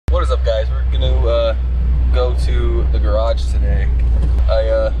we're gonna go to the garage today.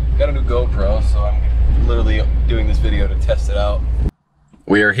 I got a new GoPro, so I'm literally doing this video to test it out.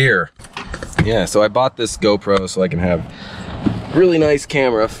 We are here. Yeah, so I bought this GoPro so I can have a really nice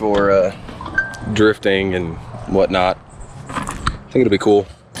camera for drifting and whatnot. I think it'll be cool.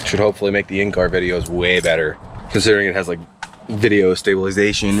 Should hopefully make the in-car videos way better, considering it has like video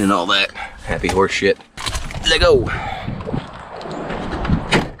stabilization and all that happy horse shit. Let go.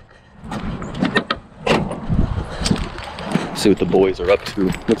 See what the boys are up to.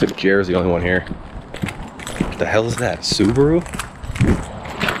 Looks like Jared's the only one here. What the hell is that? Subaru?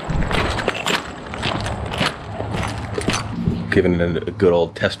 Giving it a good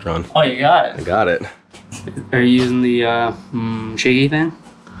old test run. Oh, you got it. I got it. Are you using the shaky thing?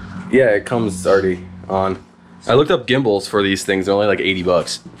 Yeah, it comes already on. I looked up gimbals for these things. They're only like 80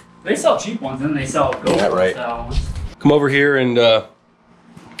 bucks. They sell cheap ones, and they sell GoPro Yeah, right. style ones. Come over here and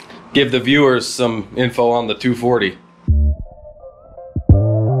give the viewers some info on the 240.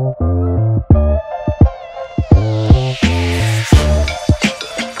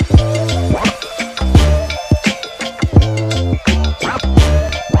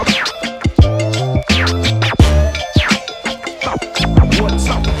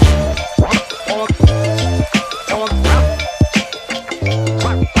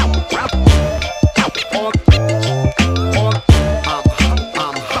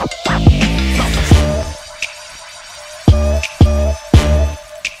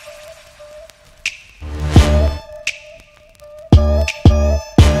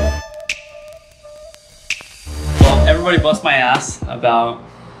 Everybody bust my ass about,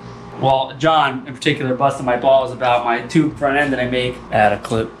 well, John in particular busted my balls about my tube front end that I make. I had a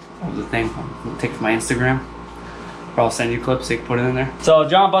clip. What was the thing? I'll take it from my Instagram. Or I'll send you clips so you can put it in there. So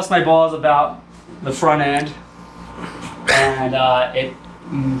John busted my balls about the front end, and it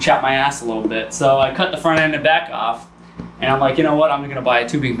chopped my ass a little bit. So I cut the front end and back off, and I'm like, you know what? I'm gonna buy a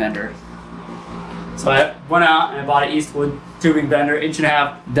tubing bender. So I went out and I bought an Eastwood tubing bender,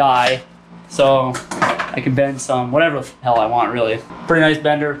 1.5" die. So I can bend some, whatever the hell I want, really. Pretty nice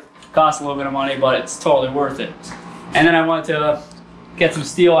bender, costs a little bit of money, but it's totally worth it. And then I wanted to get some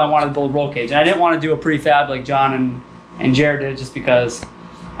steel. I wanted to build a roll cage. And I didn't want to do a prefab like John and Jared did, just because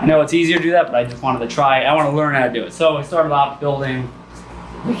I know it's easier to do that, but I just wanted to try. I want to learn how to do it. So I started off building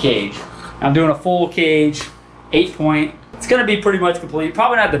the cage. I'm doing a full cage, 8-point. It's gonna be pretty much complete.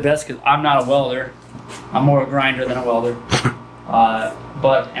 Probably not the best because I'm not a welder. I'm more a grinder than a welder.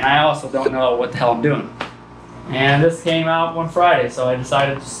 And I also don't know what the hell I'm doing. And this came out one Friday, so I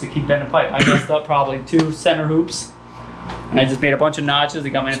decided just to keep bending pipe. I messed up probably 2 center hoops, and I just made a bunch of notches. I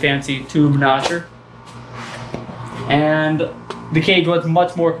got my fancy tube notcher. And the cage was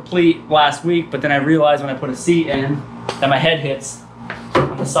much more complete last week, but then I realized when I put a seat in that my head hits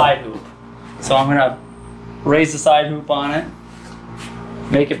on the side hoop. So I'm gonna raise the side hoop on it,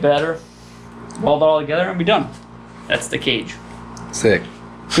 make it better, weld it all together, and be done. That's the cage. Sick.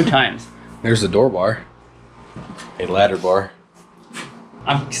 Good times. There's the door bar. A ladder bar.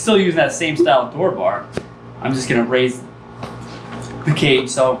 I'm still using that same style of door bar. I'm just gonna raise the cage.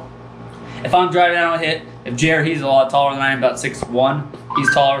 So if I'm driving, I don't hit. If Jared, he's a lot taller than I am, about 6'1".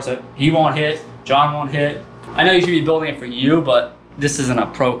 He's taller, so he won't hit. John won't hit. I know you should be building it for you, but this isn't a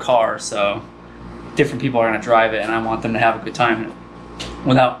pro car, so different people are gonna drive it, and I want them to have a good time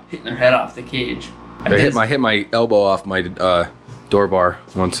without hitting their head off the cage. I hit my elbow off my door bar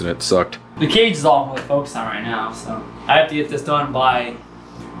once and it sucked. The cage is all I'm really focused on right now, so I have to get this done by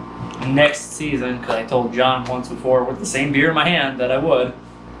next season, because I told John once before with the same beer in my hand that I would.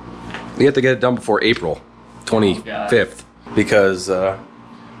 You have to get it done before April 25th, because we're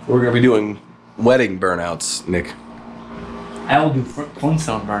going to be doing wedding burnouts, Nick. I will do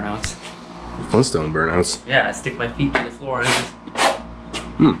Flintstone burnouts. Flintstone burnouts? Yeah, I stick my feet to the floor and just...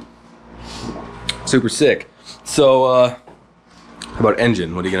 Super sick. So, how about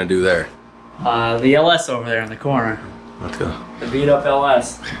engine? What are you going to do there? The LS over there in the corner. Let's go. The beat up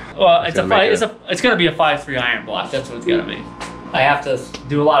LS. Well, it's gonna be a 5.3 iron block. That's what it's gonna be. I have to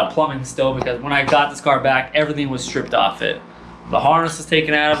do a lot of plumbing still, because when I got this car back, everything was stripped off it. The harness is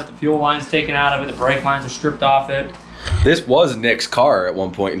taken out of it, the fuel line's taken out of it, the brake lines are stripped off it. This was Nick's car at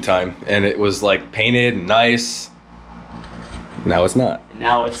one point in time, and it was like painted and nice. Now it's not. And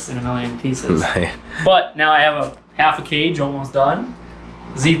now it's in a million pieces. But now I have a half a cage almost done.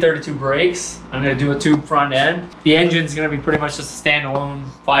 Z32 brakes. I'm gonna do a tube front end. The engine's gonna be pretty much just a standalone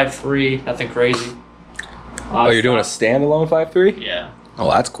 5.3, nothing crazy. Oh, you're doing a standalone 5.3? Yeah.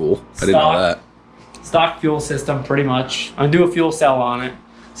 Oh, that's cool. I didn't know that. Stock fuel system, pretty much. I'm gonna do a fuel cell on it,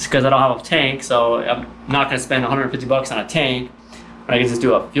 just because I don't have a tank, so I'm not gonna spend 150 bucks on a tank. I'm I can just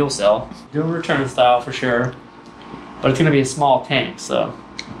do a fuel cell. Do a return style for sure. But it's going to be a small tank, so.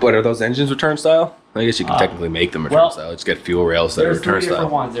 But are those engines return style? I guess you can technically make them return style. Just get fuel rails that are return style. There's 3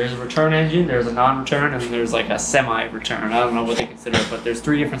 different ones. There's a return engine, there's a non-return, and then there's like a semi-return. I don't know what they consider it, but there's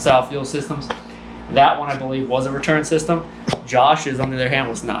 3 different style fuel systems. That one, I believe, was a return system. Josh's, on the other hand,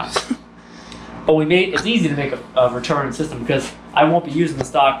 was not. But it's easy to make a return system because I won't be using the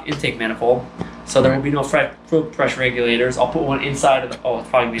stock intake manifold. So there will be no fuel pressure regulators. I'll put one inside of the, it's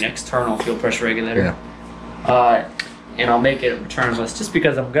probably an external fuel pressure regulator. Yeah. And I'll make it returnless just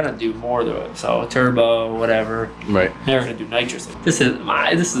because I'm gonna do more to it. So turbo, whatever. Right. Never gonna do nitrous. This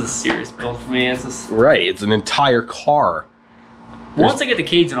is a serious build for me. Right. It's an entire car. Once I get the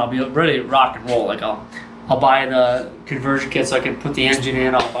cage in, I'll be ready to rock and roll. Like I'll buy the conversion kit so I can put the engine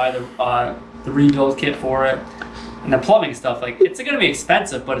in. I'll buy the rebuild kit for it, and the plumbing stuff. Like it's gonna be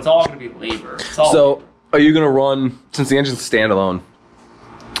expensive, but it's all gonna be labor. So are you gonna run, since the engine's standalone?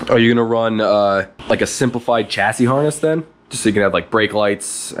 Are you gonna run like a simplified chassis harness then? Just so you can have like brake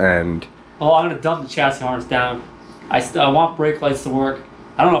lights and... Well, I'm gonna dump the chassis harness down. I want brake lights to work.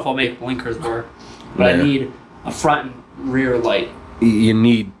 I don't know if I'll make blinkers work, but I need a front and rear light. You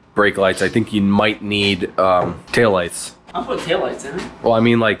need brake lights. I think you might need tail lights. I'll put tail lights in it. Well, I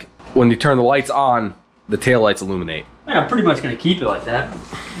mean like when you turn the lights on, the tail lights illuminate. Yeah, I'm pretty much gonna keep it like that. I'm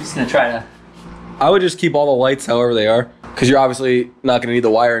just gonna try to... I would just keep all the lights however they are. Because you're obviously not going to need the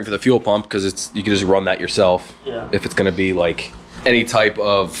wiring for the fuel pump because you can just run that yourself. Yeah. If it's going to be like any type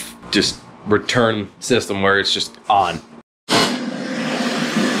of just return system where it's just on.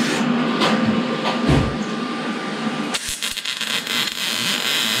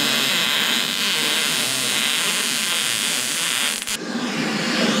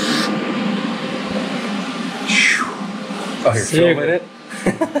 Oh, you're filming it?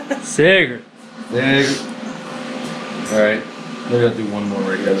 Cigarette. Alright, maybe I'll do one more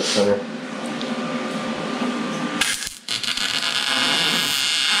right here in the center.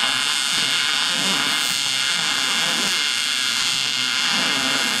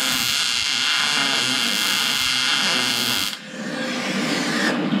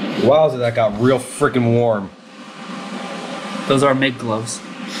 Wowza, that got real freaking warm. Those are MIG gloves.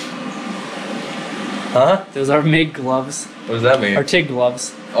 Huh? Those are MIG gloves. What does that mean? Or TIG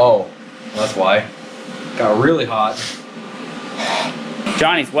gloves. Oh, that's why. Got really hot.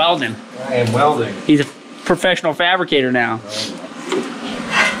 Johnny's welding. I am welding. He's a professional fabricator now.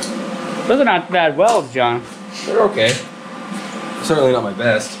 Those are not bad welds, John. They're okay. Certainly not my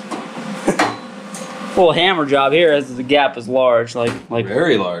best. Full hammer job here as the gap is large, like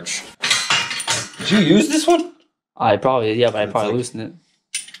very large. Did you use this one? I probably but I probably loosened it.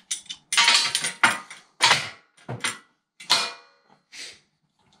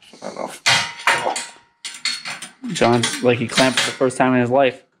 I don't know. John's like he clamped for the first time in his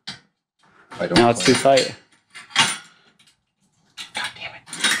life. Now it's too tight. God damn it.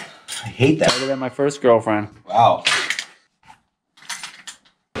 I hate that. Tighter than my first girlfriend. Wow.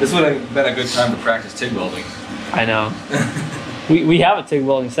 This would have been a good time to practice TIG welding. I know. we have a TIG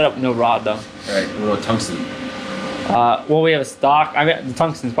welding setup, no rod though. Right, a little tungsten. Well, we have a stock. I mean, the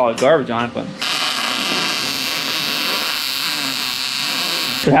tungsten's probably garbage on it, but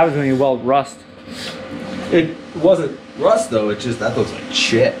what happens when you weld rust? It wasn't rust though. It just that looks like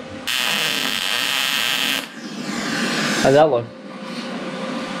shit. How's that look?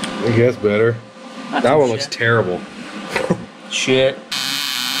 I guess better. That one looks terrible. Shit.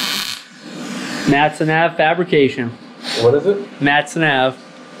 Matson Ave Fabrication. What is it? Matson Ave.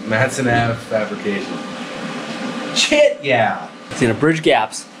 Matson Ave Fabrication. Shit, yeah. It's in a bridge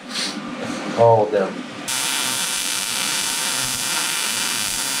gaps. All of them.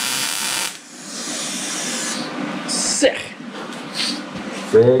 Sick.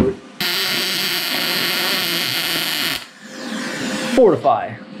 Big.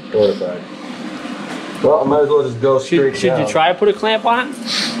 Fortify. Fortified. Well, I might as well just go straight Should you try to put a clamp on it?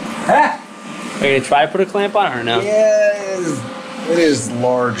 Huh? Are you gonna try to put a clamp on it or no? Yeah, it is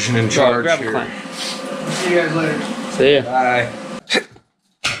large and in charge grab here. a clamp. See you guys later. See ya. Bye.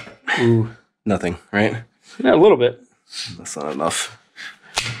 Ooh, nothing, right? Yeah, a little bit. That's not enough.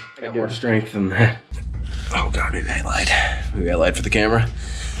 I got more strength than that. Oh god, maybe I lied. Maybe I lied for the camera.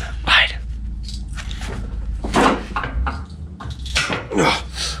 Lied. Ugh.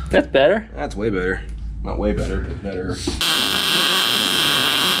 That's better. That's way better. Not way better, but better.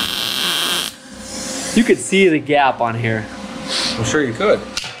 You could see the gap on here. I'm sure you could.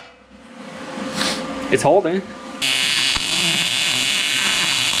 It's holding.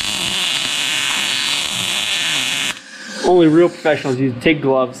 Only real professionals use TIG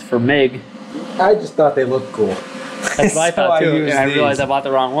gloves for MIG. I just thought they looked cool. That's That's what I thought too, use and I these. realized I bought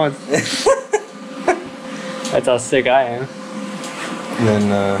the wrong ones. That's how sick I am. And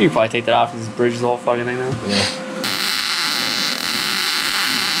then, You can probably take that off and just bridge the whole fucking thing now. yeah.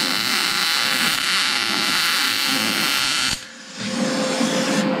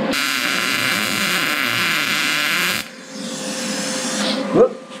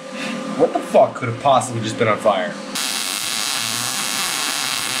 What the fuck could have possibly just been on fire?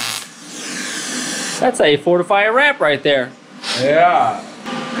 That's how you fortify a wrap right there. Yeah.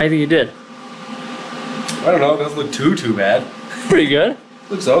 How do you think you did? I don't know. It doesn't look too bad. Pretty good.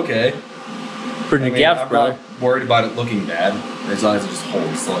 Looks okay. Pretty I mean, gaps, I'm brother. not worried about it looking bad as long as it just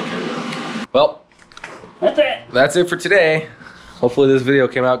holds like it. Well, That's it. that's it for today. Hopefully this video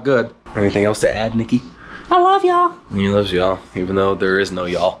came out good. Anything else to add, Nikki? I love y'all. He loves y'all, even though there is no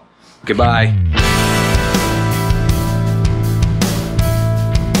y'all. Goodbye.